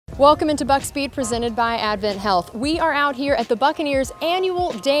Welcome into Bucs Beat, presented by Advent Health. We are out here at the Buccaneers'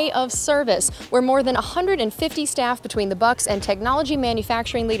 annual Day of Service, where more than 150 staff between the Bucs and technology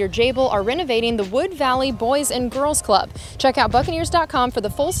manufacturing leader Jaelon are renovating the Wood Valley Boys and Girls Club. Check out Buccaneers.com for the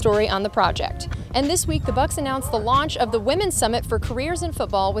full story on the project. And this week, the Bucs announced the launch of the Women's Summit for Careers in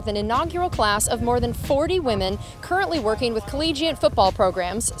Football with an inaugural class of more than 40 women currently working with collegiate football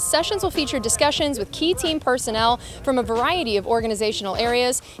programs. Sessions will feature discussions with key team personnel from a variety of organizational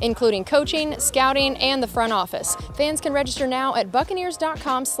areas, including coaching, scouting, and the front office. Fans can register now at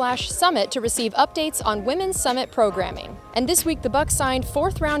Buccaneers.com/summit to receive updates on Women's Summit programming. And this week, the Bucs signed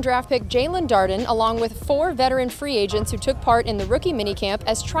 4th-round draft pick Jaelon Darden, along with 4 veteran free agents who took part in the rookie minicamp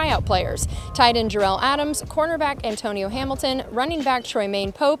as tryout players. Tight end Jarrell Adams, cornerback Antonio Hamilton, running back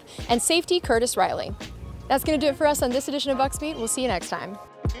Troymaine Pope, and safety Curtis Riley. That's going to do it for us on this edition of Bucs Beat. We'll see you next time.